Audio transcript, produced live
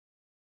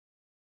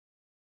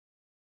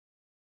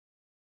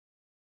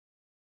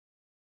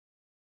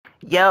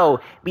Yo,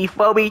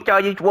 before we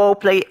start this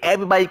roleplay,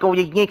 everybody go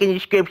to the link in the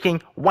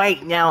description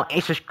right now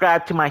and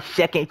subscribe to my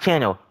second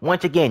channel.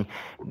 Once again,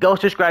 go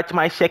subscribe to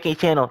my second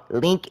channel,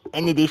 link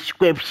in the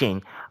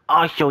description.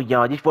 Also,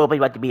 y'all, this roleplay is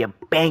about to be a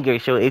banger,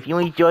 so if you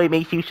enjoy,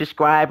 make sure you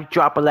subscribe,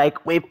 drop a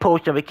like with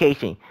post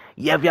notification.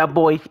 Love y'all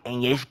boys,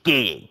 and let's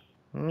get it.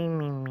 Me,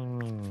 me, me,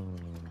 me, me,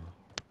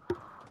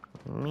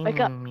 me, Wake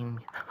me, up. me, me.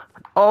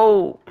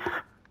 Oh,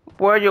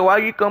 brother, why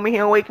you coming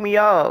here and wake me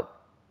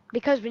up?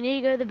 Because we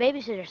need to go to the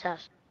babysitter's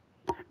house.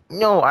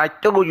 No, I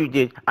told you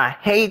this. I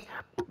hate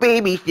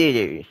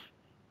babysitters.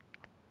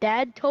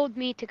 Dad told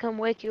me to come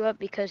wake you up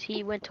because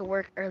he went to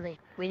work early.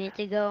 We need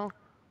to go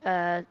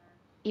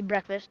eat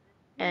breakfast.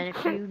 And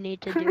if you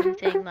need to do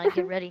anything, like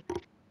get ready.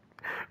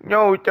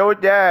 No, don't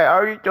that. I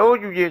already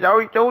told you this. I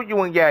already told you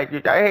when that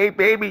this. I hate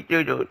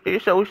babysitters. They're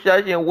so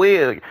sus and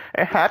weird.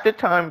 And half the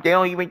time they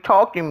don't even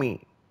talk to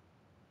me.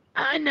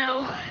 I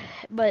know,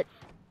 but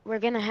we're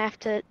gonna have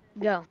to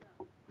go,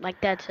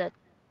 like Dad said.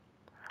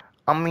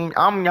 I mean,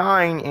 I'm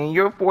 9 and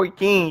you're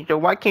 14, so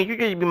why can't you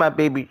just be my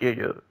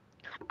babysitter?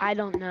 I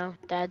don't know.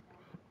 Dad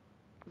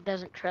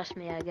doesn't trust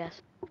me, I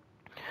guess.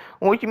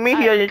 What you mean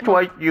he Alright, doesn't come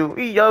on. trust you?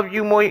 He loves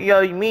you more than he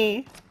loves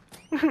me.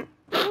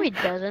 No, he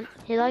doesn't.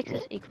 He likes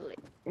us equally.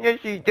 Yes,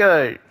 he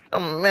does. Oh,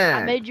 I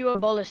man. made you a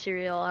bowl of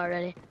cereal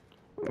already.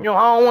 No,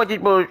 I don't want this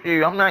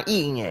bullshit. I'm not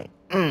eating it.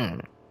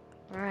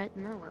 Alright,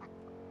 no, well.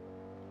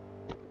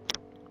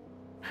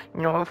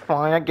 No, it's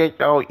fine. I guess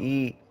I'll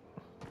eat.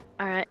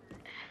 Alright.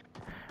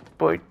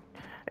 But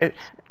if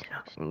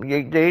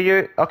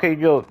later, okay,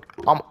 look,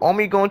 I'm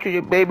only going to the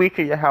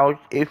babysitter house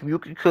if you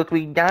can cook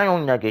me dino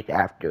nuggets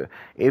after.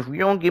 If you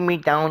don't give me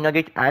dino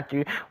nuggets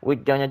after we're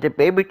done at the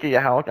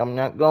babysitter house, I'm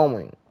not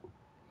going.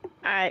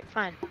 Alright,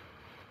 fine.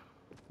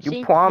 You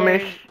See,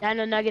 promise? there's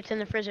dino nuggets in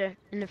the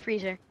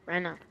freezer right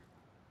now.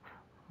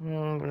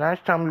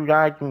 Last time you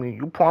lied to me,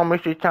 you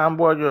promised this time,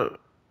 brother.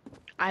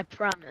 I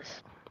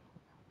promise.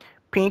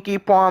 Pinky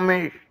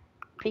promise.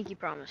 Pinky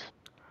promise.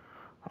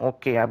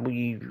 Okay, I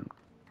believe you.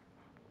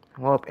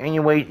 Well,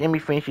 anyways, let me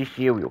finish this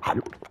cereal.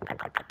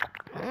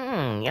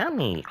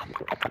 Yummy.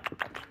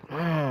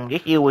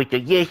 This cereal is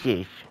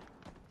delicious.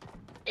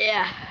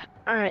 Yeah.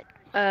 Alright.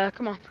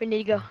 Come on. We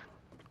need to go.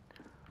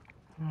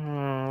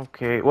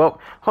 Okay, well,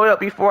 hold up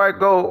before I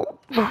go.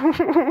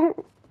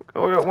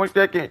 Hold up 1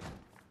 second.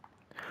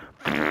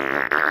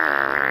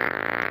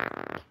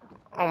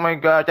 Oh my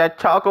god, that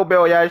Taco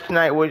Bell last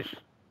night was...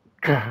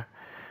 Oh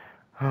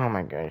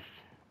my gosh.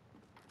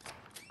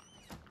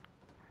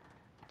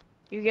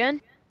 You good?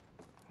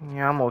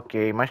 Yeah, I'm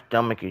okay. My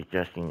stomach is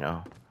just,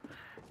 messed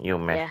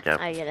Yeah, up.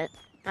 I get it.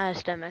 My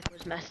stomach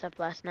was messed up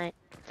last night.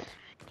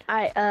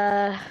 Alright,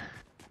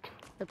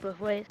 look both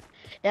ways.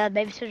 Yeah, the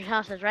babysitter's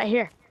house is right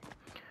here.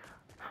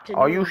 It's a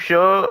Are new you one.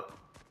 sure?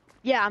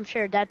 Yeah, I'm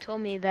sure. Dad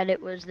told me that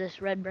it was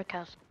this red brick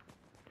house.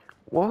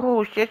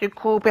 Whoa, it's such a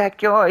cool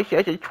backyard. It's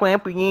such a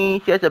trampoline.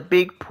 It's such a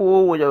big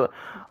pool with a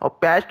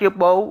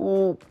basketball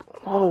hoop.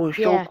 Whoa, it's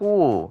so Yeah.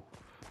 cool.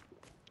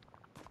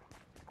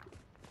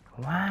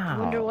 I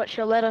wonder Wow. what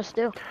she'll let us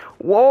do.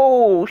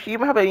 Whoa, she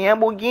even have a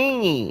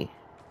Lamborghini.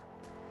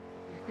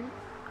 Hmm.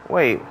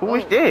 Wait, who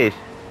is Whoa. this?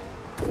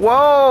 Whoa!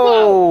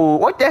 Whoa,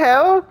 what the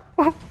hell?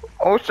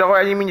 Oh,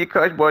 sorry, I didn't mean to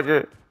cuss,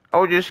 brother. I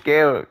was just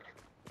scared.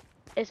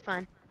 It's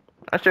fine.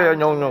 I I said won't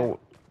no, do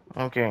that.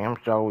 no. Okay, I'm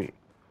sorry.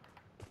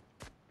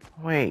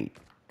 Wait,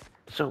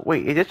 so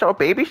wait, is this our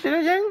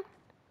babysitter then?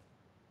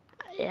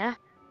 Yeah.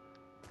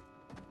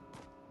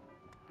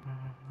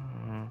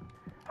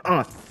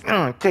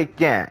 Take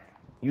that.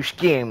 You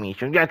scared me,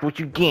 so that's what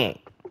you get.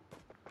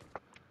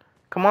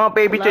 Come on,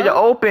 babysitter,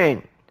 Hello?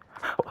 open.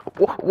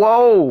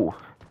 Whoa.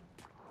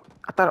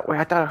 I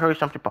thought I heard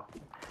something.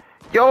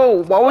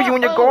 Yo, why were you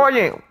in the Whoa!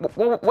 garden?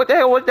 What the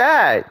hell was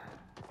that?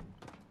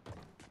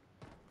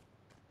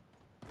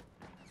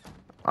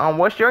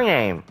 What's your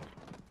name?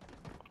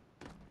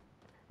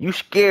 You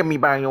scared me,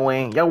 by the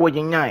way. That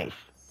wasn't nice.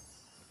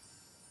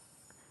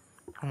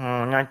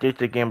 Oh, not this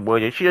again,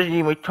 brother. She doesn't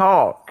even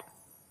talk.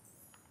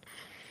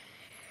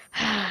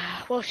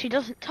 Well, she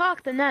doesn't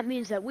talk, then that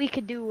means that we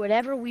could do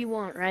whatever we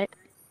want, right?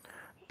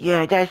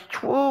 Yeah, that's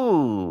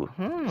true.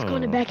 Let's go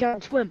in the backyard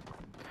and swim.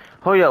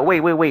 Hold up,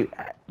 wait.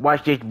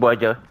 Watch this,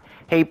 brother.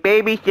 Hey,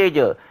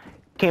 babysitter.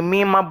 Can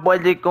me and my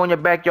brother go in the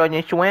backyard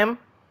and swim?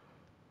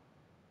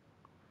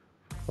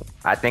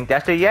 I think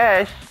that's a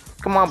yes.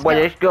 Come on, Let's brother,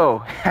 go. let's go.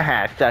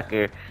 Haha,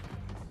 sucker.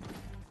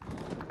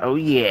 Oh,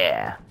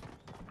 yeah.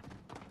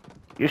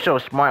 You're so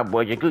smart,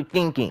 brother. Good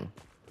thinking.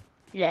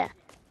 Yeah.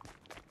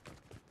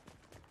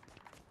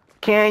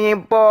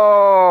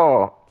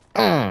 Cannonball!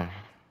 Try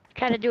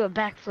to do a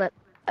backflip.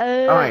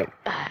 Alright,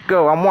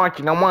 go. I'm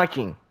watching.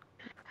 Alright.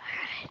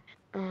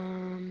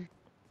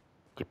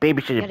 The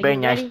babysitter Gotta better get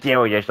not ready.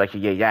 stare at us like she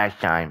did last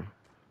time.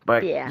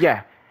 But, Yeah.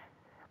 yeah.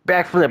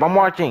 Backflip. I'm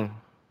watching.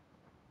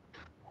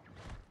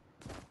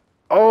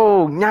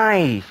 Oh,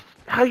 nice.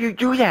 How you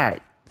do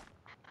that?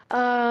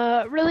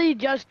 Really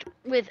just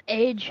with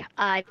age,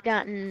 I've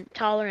gotten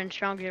taller and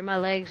stronger in my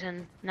legs,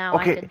 and now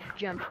I Okay. could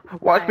jump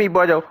Watch me, higher.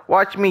 brother.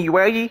 Watch me. You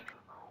ready?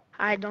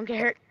 Alright, don't get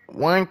hurt.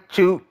 1,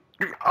 2,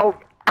 3. Oh,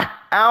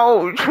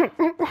 ouch.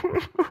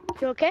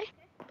 You okay?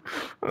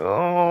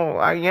 Oh,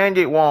 I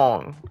ended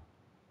wrong.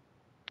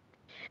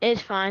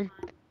 It's fine.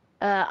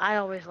 I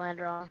always land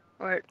wrong,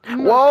 or most of the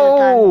time.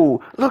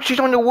 Whoa! Look, she's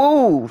on the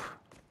roof.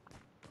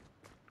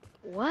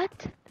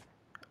 What?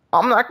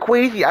 I'm not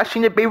crazy. I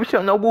seen the babysitter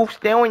on the roof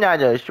staring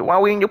at us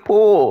while we in the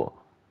pool.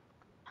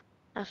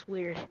 That's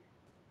weird.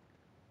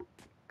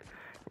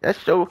 That's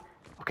so.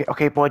 Okay,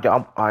 okay, boy.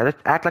 Alright,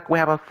 let's act like we're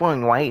having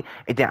fun, right?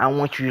 And then I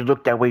want you to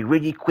look that way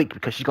really quick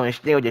because she's gonna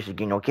stare at us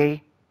again,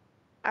 okay?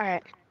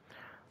 Alright.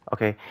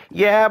 Okay.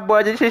 Yeah,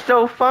 boy, this is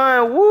so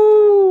fun.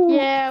 Woo!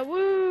 Yeah,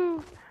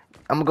 woo!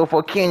 I'm gonna go for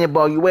a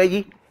cannonball. You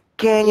ready? Yeah.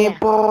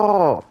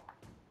 Cannonball!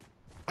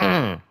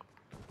 Mm.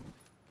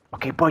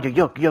 Okay, boy,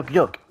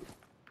 look.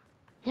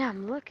 Yeah,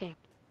 I'm looking.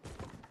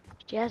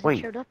 She hasn't Wait,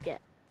 showed up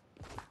yet.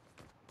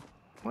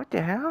 what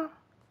the hell?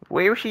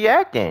 Where is she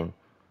at then?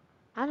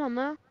 I don't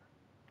know.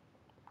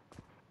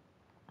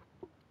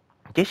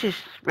 This is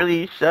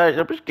really sus.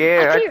 I'm I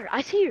scared. see her.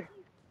 I see her.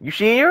 You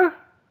see her?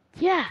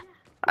 Yeah.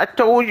 I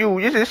told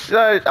you, this is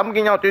sus. I'm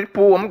getting out this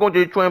pool. I'm going to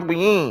the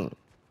trampoline.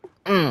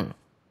 Mm.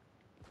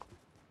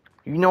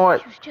 You know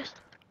what? She was just.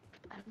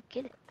 I don't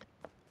get it.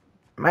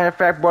 Matter of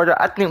fact, brother,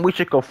 I think we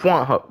should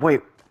confront her.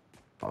 Wait.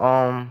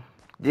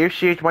 There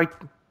she is right.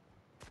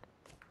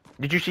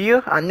 Did you see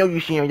her? I know you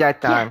seen her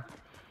that time.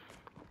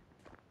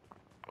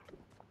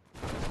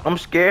 Yeah. I'm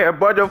scared,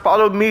 brother.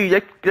 Follow me.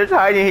 Let's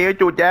hide in here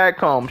till Dad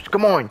comes.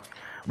 Come on.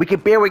 We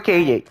can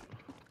barricade it.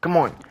 Come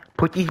on.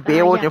 Put these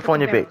barrels Yeah, in put front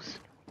the of it. barrels.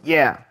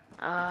 Yeah.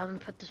 Let me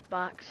put this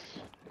box.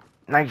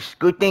 Nice.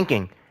 Good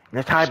thinking.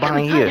 Let's hide She's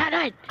coming. behind here.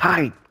 Hide.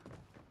 Hide.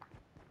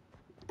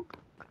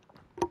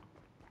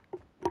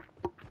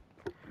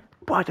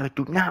 Brother,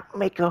 do not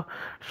make a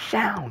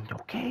sound,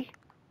 okay?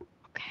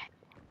 Okay.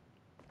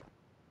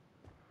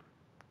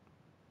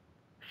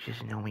 She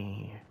doesn't know we in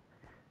here.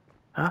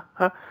 Huh?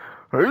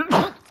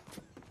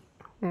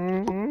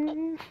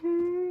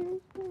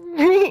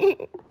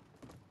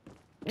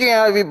 Get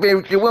out of here,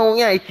 baby. We won't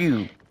like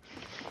you.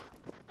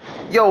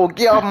 Yo,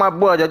 get off my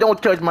brother.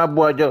 Don't touch my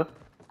brother.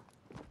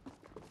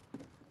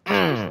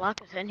 Just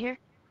lock us in here?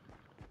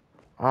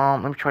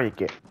 Let me try to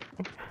get.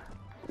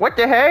 What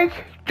the heck?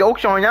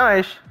 Joke's on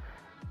us.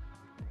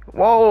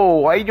 Whoa,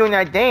 why are you doing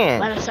that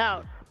dance? Let us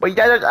out. But you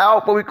let us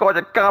out, but we called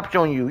the cops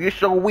on you. You're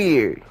so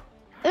weird.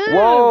 Ooh.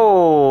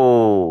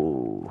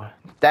 Whoa.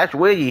 That's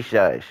really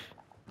sus.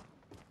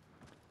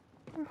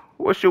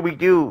 What should we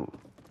do?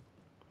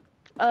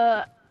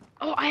 Oh,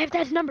 I have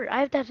Dad's number.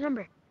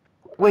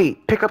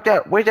 Wait, pick up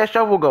that. Where's that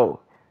shovel go?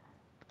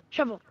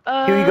 Shovel.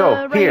 Here you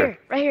go. Right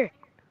here.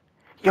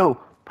 Yo,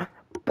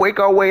 break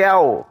our way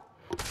out.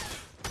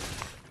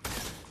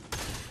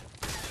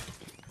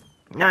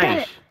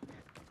 Nice.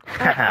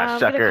 I'm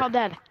Sucker. gonna call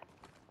Dad.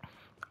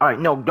 Alright,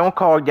 no, don't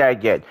call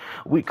Dad yet.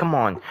 Come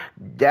on.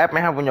 Dad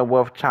been having a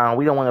rough time.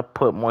 We don't want to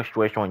put more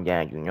stress on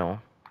Dad, you know.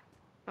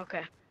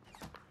 Okay.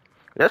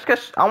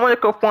 I want to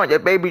confront the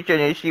babysitter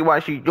and see why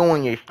she's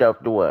doing this stuff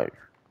to us.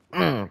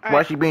 Why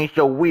Alright. she being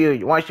so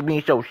weird? Why she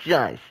being so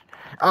sus?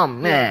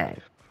 I'm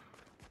mad.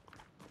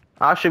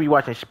 I should be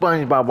watching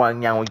SpongeBob right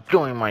now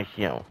enjoying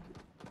myself.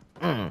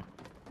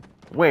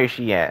 Where is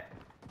she at?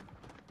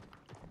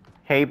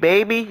 Hey,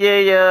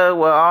 babysitter,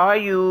 where are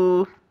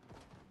you?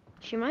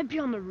 She might be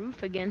on the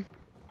roof again.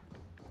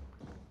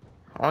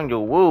 On the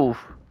roof?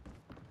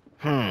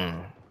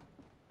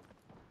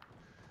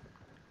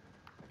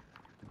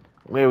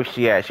 Where is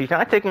she at? She's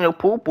not taking no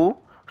poo-poo.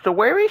 So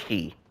where is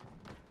she?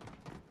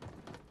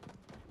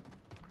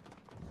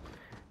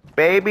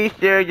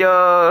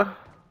 Babysitter,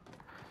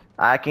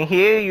 I can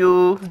hear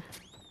you.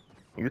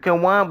 You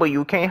can run, but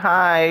you can't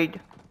hide.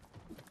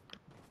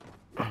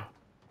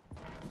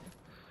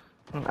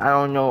 I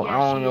don't know. Yeah,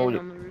 I don't she know. is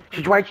on the roof.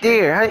 She's right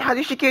there. How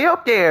did she get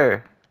up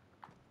there?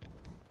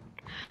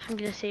 I'm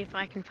gonna see if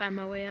I can find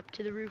my way up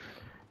to the roof.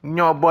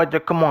 No, brother,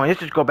 come on. Let's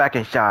just go back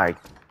inside.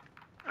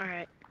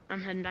 Alright,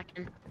 I'm heading back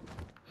in.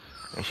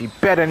 And she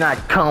better not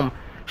come.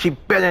 She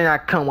better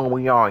not come when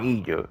we are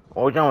either,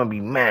 or I'm gonna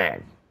be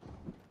mad.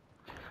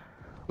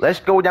 Let's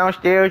go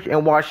downstairs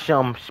and watch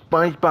some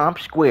SpongeBob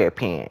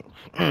SquarePants.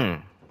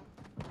 Alright.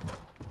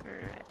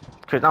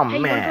 Cause I'm Hey,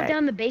 you wanna mad. go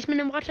down the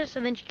basement and watch us so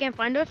then she can't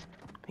find us?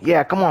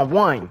 Yeah, come on,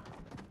 one.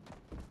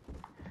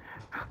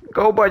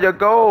 Go, brother,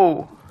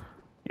 go.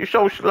 You're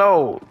so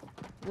slow.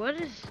 What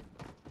is...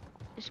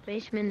 This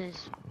basement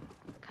is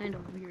kind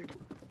of weird.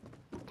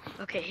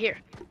 Okay, here.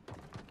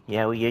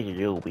 Yeah, we is a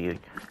little weird.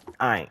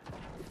 Alright.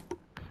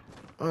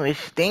 Oh, it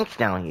stinks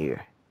down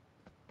here.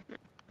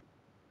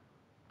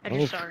 I And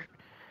just it's- saw her.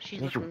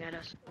 She's looking at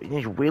us.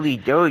 It's really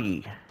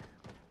dirty.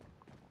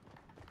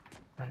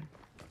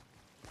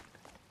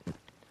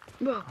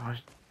 Whoa.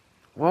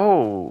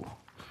 Whoa.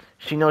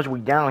 She knows we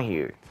down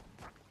here.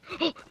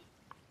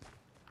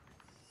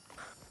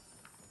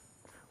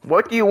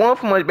 What do you want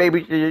from us,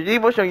 baby?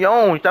 Leave us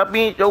alone. Stop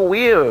being so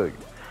weird.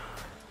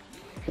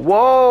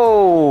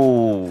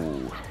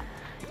 Whoa.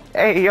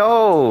 Hey,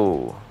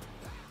 yo.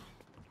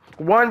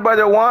 One,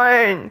 brother,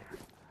 one.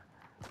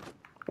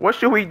 What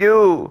should we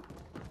do?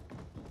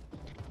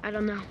 I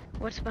don't know.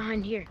 What's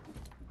behind here?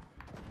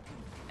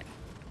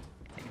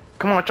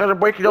 Come on, try to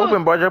break it Whoa.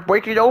 open, brother.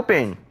 Break it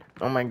open.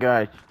 Oh my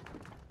gosh.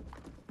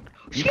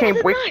 You She has can't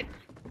a break.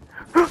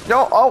 knife.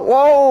 No. Oh,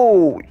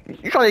 whoa.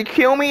 You trying to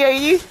kill me,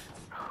 80?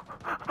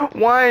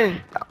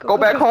 One. Go, Go go,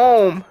 back go.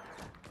 home.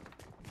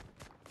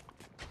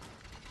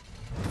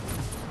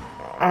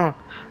 Uh,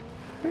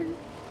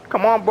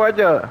 Come on,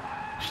 brother.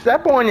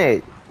 Step on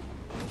it.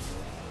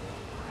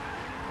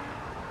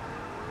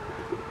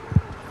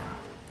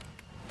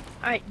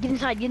 Alright, get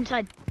inside, get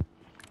inside.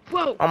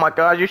 Whoa. Oh my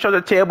God, you're such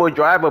a terrible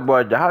driver,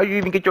 brother. How you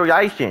even get your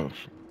license?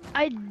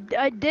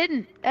 I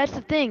didn't. That's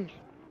the thing.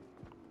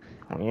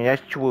 Oh, yeah,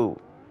 that's true.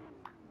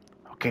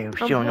 Okay, we're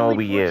I'm still only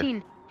over here.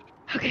 14.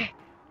 Okay.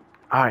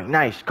 Alright,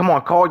 nice. Come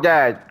on, call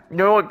dad.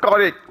 No, call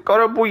it.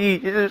 Call the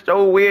police. This is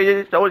so weird.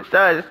 This is so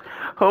sus.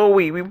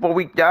 Hurry before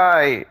we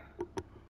die.